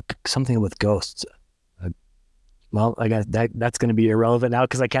 Something with ghosts. Uh, well, I guess that's going to be irrelevant now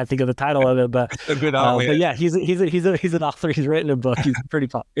because I can't think of the title of it. But A good art. but yeah, he's an author. He's written a book. He's pretty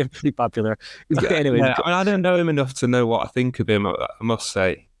popular. Anyways, Yeah, I mean, I don't know him enough to know what I think of him, I must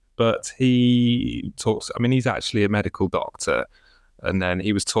say. But he talks, I mean, he's actually a medical doctor. And then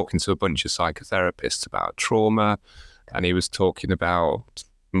he was talking to a bunch of psychotherapists about trauma. And he was talking about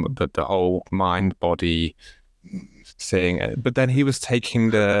the whole mind body thing. But then he was taking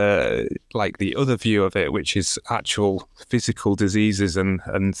the other view of it, which is actual physical diseases and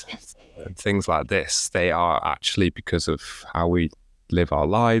things like this. They are actually because of how we live our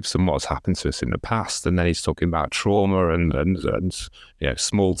lives and what's happened to us in the past. And then he's talking about trauma and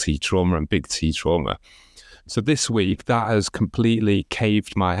small t trauma and big T trauma. So this week that has completely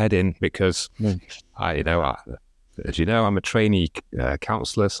caved my head in because as you know, I'm a trainee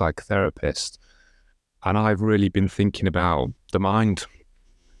counsellor, psychotherapist, and I've really been thinking about the mind.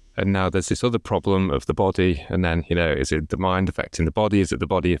 And now there's this other problem of the body. And then, is it the mind affecting the body? Is it the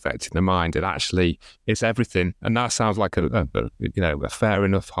body affecting the mind? And actually, it's everything. And that sounds like a fair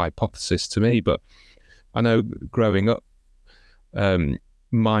enough hypothesis to me. But I know growing up,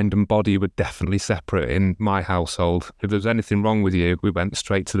 mind and body were definitely separate in my household. If there was anything wrong with you, we went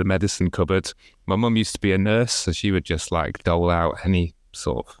straight to the medicine cupboard. My mum used to be a nurse, so she would just dole out any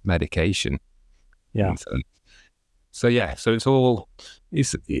sort of medication. Yeah. So it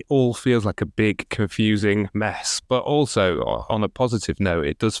all feels like a big confusing mess. But also on a positive note,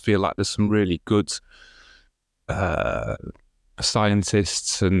 it does feel like there's some really good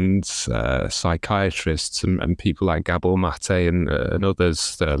scientists and psychiatrists and people like Gabor Mate and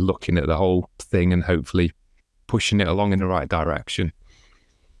others that are looking at the whole thing and hopefully pushing it along in the right direction.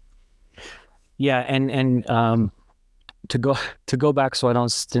 Yeah, and to go back so I don't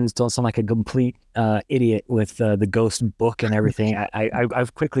sound like a complete idiot with the ghost book and everything.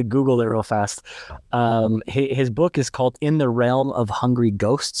 I've quickly Googled it real fast. His book is called In the Realm of Hungry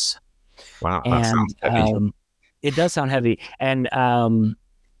Ghosts. Wow, that sounds heavy. It does sound heavy, and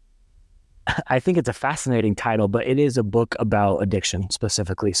I think it's a fascinating title, but it is a book about addiction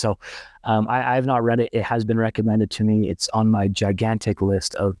specifically. So I've not read it. It has been recommended to me. It's on my gigantic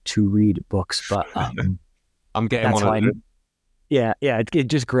list of to read books, but I'm getting one of them. Yeah, it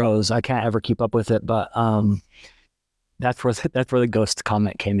just grows. I can't ever keep up with it, but that's where the ghost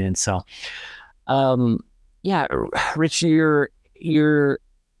comment came in. So yeah, Rich, your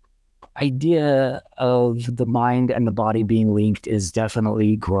idea of the mind and the body being linked is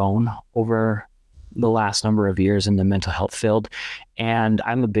definitely grown over the last number of years in the mental health field, and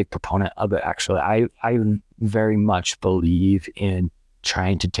I'm a big proponent of it. Actually, I very much believe in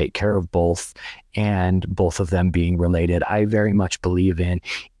trying to take care of both and both of them being related. I very much believe in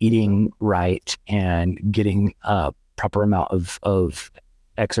eating right and getting a proper amount of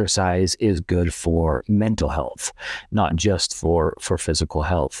exercise is good for mental health, not just for physical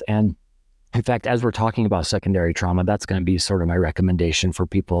health. And in fact, as we're talking about secondary trauma, that's going to be sort of my recommendation for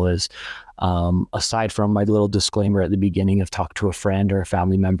people is, aside from my little disclaimer at the beginning of talk to a friend or a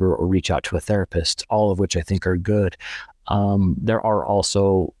family member or reach out to a therapist, all of which I think are good. There are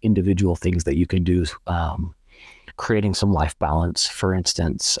also individual things that you can do, creating some life balance, for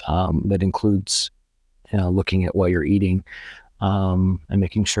instance, that includes, looking at what you're eating, and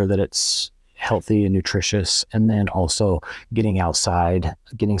making sure that it's healthy and nutritious, and then also getting outside,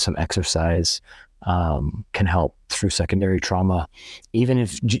 getting some exercise, can help through secondary trauma. Even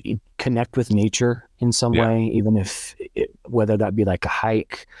if connect with nature in some way, even if whether that be like a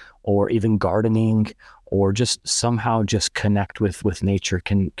hike or even gardening, or just somehow just connect with nature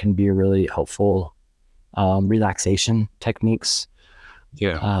can be a really helpful relaxation techniques.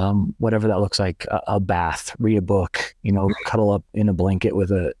 Yeah. Whatever that looks like, a bath, read a book, cuddle up in a blanket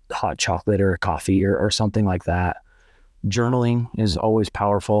with a hot chocolate or a coffee or something like that. Journaling is always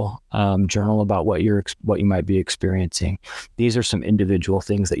powerful. Journal about what you might be experiencing. These are some individual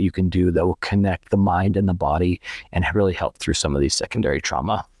things that you can do that will connect the mind and the body and really help through some of these secondary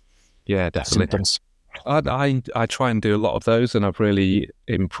trauma. Yeah, definitely. Symptoms. I try and do a lot of those, and I've really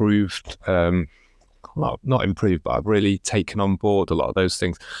improved. Well, not improved, but I've really taken on board a lot of those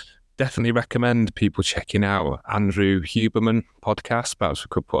things. Definitely recommend people checking out Andrew Huberman podcast. Perhaps we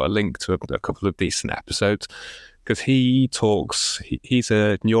could put a link to a couple of decent episodes, because he's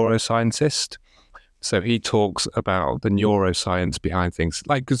a neuroscientist. So he talks about the neuroscience behind things.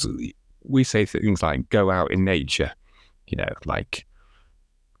 Because we say things like go out in nature,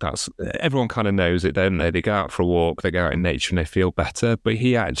 that's, everyone kind of knows it, don't they? They go out for a walk, they go out in nature and they feel better. But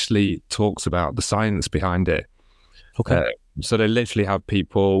he actually talks about the science behind it. Okay. So they literally have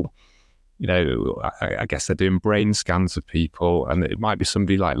people I guess they're doing brain scans of people, and it might be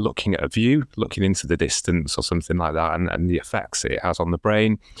somebody like looking at a view, looking into the distance or something like that, and the effects it has on the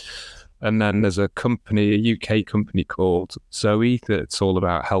brain. And then there's a UK company called Zoe that's all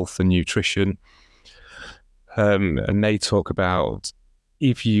about health and nutrition. And they talk about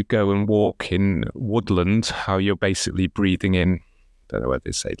if you go and walk in woodland, how you're basically breathing in, I don't know whether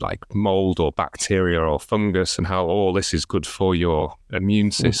they say like mold or bacteria or fungus, and how all this is good for your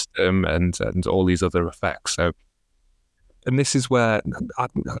immune system and all these other effects. So, and this is where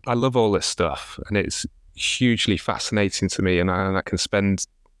I love all this stuff, and it's hugely fascinating to me, and I can spend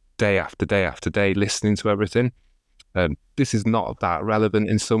day after day after day listening to everything. This is not that relevant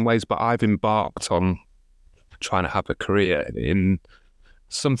in some ways, but I've embarked on trying to have a career in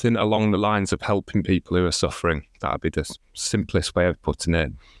something along the lines of helping people who are suffering. That'd be the simplest way of putting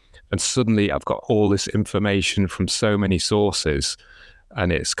it. And suddenly I've got all this information from so many sources,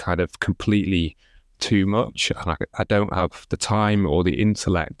 and it's kind of completely too much. And I don't have the time or the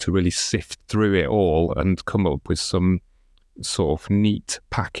intellect to really sift through it all and come up with some sort of neat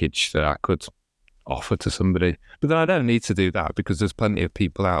package that I could offer to somebody. But then I don't need to do that, because there's plenty of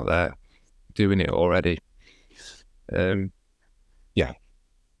people out there doing it already.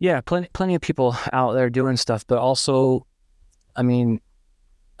 Yeah, plenty of people out there doing stuff, but also, I mean,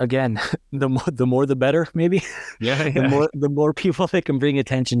 again, the more the better, maybe. Yeah. The more people that can bring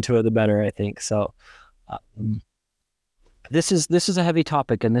attention to it, the better, I think. So, this is a heavy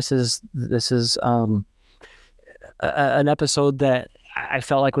topic, and this is an episode that I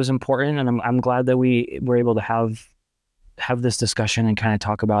felt like was important, and I'm glad that we were able to have this discussion and kind of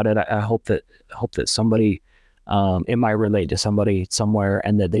talk about it. I hope that somebody it might relate to somebody somewhere,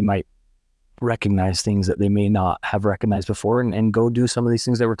 and that they might recognize things that they may not have recognized before, and go do some of these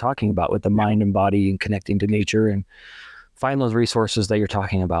things that we're talking about with the mind and body and connecting to nature, and find those resources that you're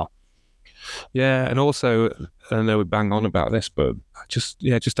talking about. Yeah, and also, I know we bang on about this, but just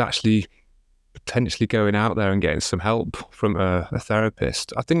actually potentially going out there and getting some help from a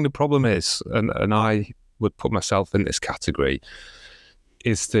therapist. I think the problem is, and I would put myself in this category,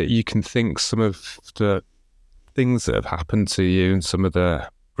 is that you can think some of the things that have happened to you and some of the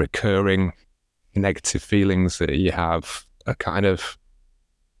recurring negative feelings that you have are kind of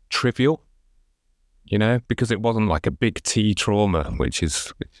trivial, because it wasn't like a big T trauma, which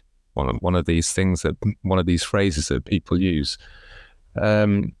is one of these things that one of these phrases that people use.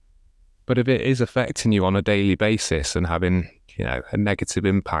 But if it is affecting you on a daily basis and having, a negative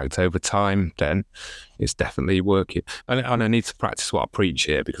impact over time, then it's definitely working. And I need to practice what I preach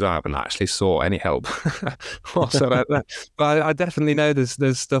here, because I haven't actually sought any help whatsoever. But I definitely know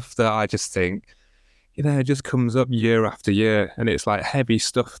there's stuff that I just think, it just comes up year after year, and it's like heavy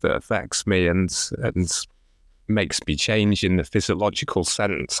stuff that affects me and makes me change in the physiological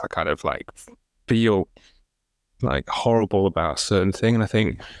sense. I kind of like feel like horrible about a certain thing, and I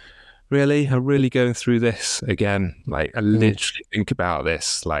think, really, I'm really going through this again. Like, I literally think about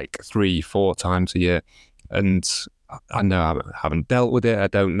this like 3-4 times a year, and I know I haven't dealt with it. I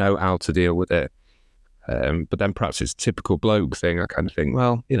don't know how to deal with it. But then perhaps it's a typical bloke thing. I kind of think,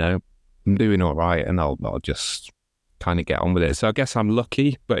 well, I'm doing all right, and I'll just kind of get on with it. So I guess I'm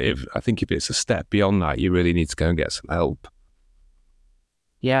lucky, but I think if it's a step beyond that, you really need to go and get some help.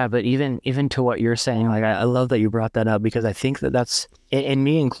 Yeah, but even to what you're saying, like, I love that you brought that up, because I think that's, and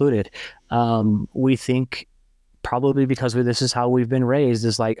me included, we think, probably because this is how we've been raised,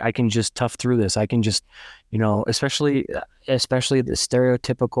 is like, I can just tough through this. I can just, especially the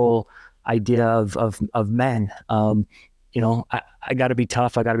stereotypical idea of men, I got to be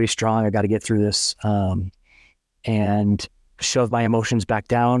tough. I got to be strong. I got to get through this, and shove my emotions back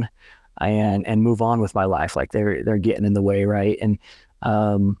down and move on with my life. Like, they're getting in the way. Right. And,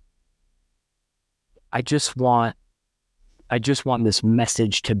 I just want this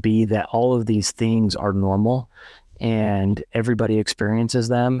message to be that all of these things are normal, and everybody experiences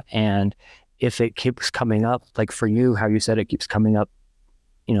them. And if it keeps coming up, like for you, how you said it keeps coming up,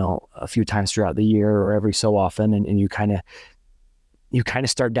 a few times throughout the year or every so often, and you kind of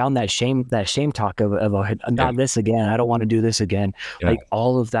start down that shame talk of not this again. I don't want to do this again. Yeah. Like,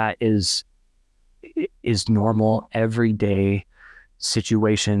 all of that is normal, everyday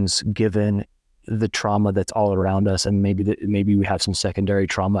situations, given the trauma that's all around us, and maybe we have some secondary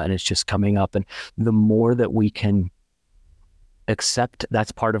trauma, and it's just coming up. And the more that we can accept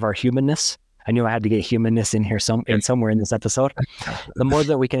that's part of our humanness, I knew I had to get humanness in here somewhere in this episode. The more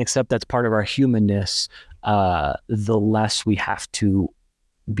that we can accept that's part of our humanness, the less we have to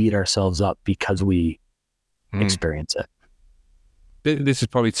beat ourselves up because we experience it. This is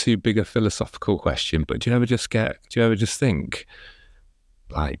probably too big a philosophical question, but do you ever just think,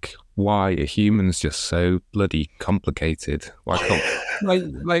 like, why are humans just so bloody complicated? Why can't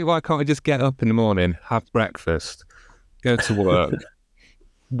why can't I just get up in the morning, have breakfast, go to work,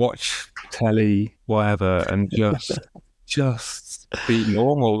 watch telly, whatever, and just be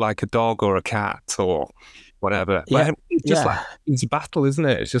normal like a dog or a cat or whatever. Yeah, Like, it's just like it's a battle, isn't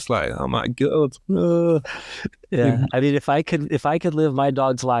it? It's just like, oh my god. Yeah, I mean, if I could live my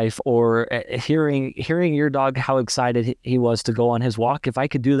dog's life, or hearing your dog how excited he was to go on his walk, if I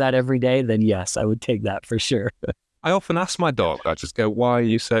could do that every day, then yes, I would take that for sure. I often ask my dog, I just go, why are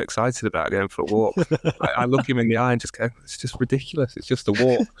you so excited about going for a walk? I look him in the eye and just go, it's just ridiculous. It's just a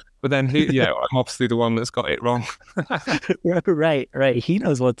walk. But then, I'm obviously the one that's got it wrong. Right. He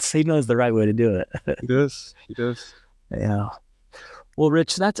knows the right way to do it. He does. Yeah. Well,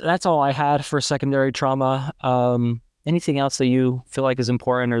 Rich, that's all I had for secondary trauma. Anything else that you feel like is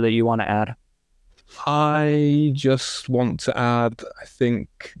important or that you want to add? I just want to add, I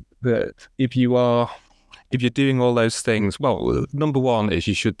think that if you're doing all those things, well, number one is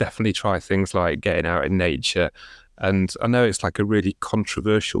you should definitely try things like getting out in nature. And I know it's like a really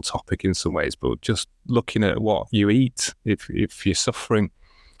controversial topic in some ways, but just looking at what you eat if you're suffering.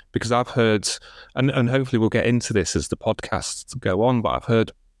 Because I've heard, and hopefully we'll get into this as the podcasts go on, but I've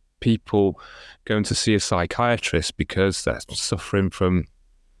heard people going to see a psychiatrist because they're suffering from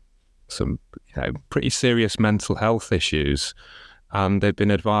some pretty serious mental health issues, and they've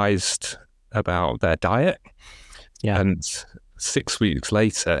been advised about their diet. Yeah. And 6 weeks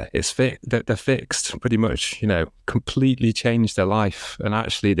later, they're fixed, pretty much, completely changed their life. And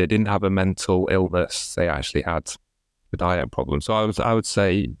actually, they didn't have a mental illness. They actually had the diet problem. So I would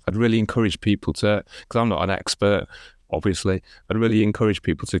say I'd really encourage people to, because I'm not an expert, obviously, I'd really encourage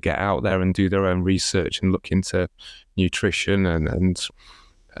people to get out there and do their own research and look into nutrition and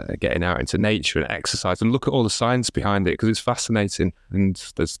getting out into nature and exercise and look at all the science behind it, because it's fascinating,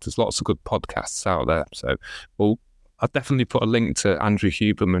 and there's lots of good podcasts out there. So, well, I'll definitely put a link to Andrew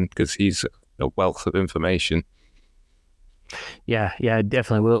Huberman because he's a wealth of information. Yeah,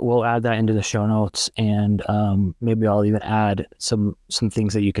 definitely. We'll add that into the show notes, and maybe I'll even add some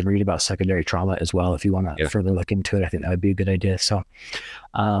things that you can read about secondary trauma as well if you want to further look into it. I think that would be a good idea. So,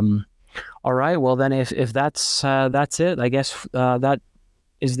 all right. Well, then if that's it, I guess that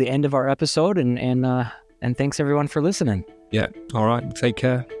is the end of our episode, and thanks everyone for listening. Yeah. All right. Take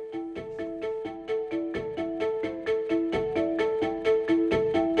care.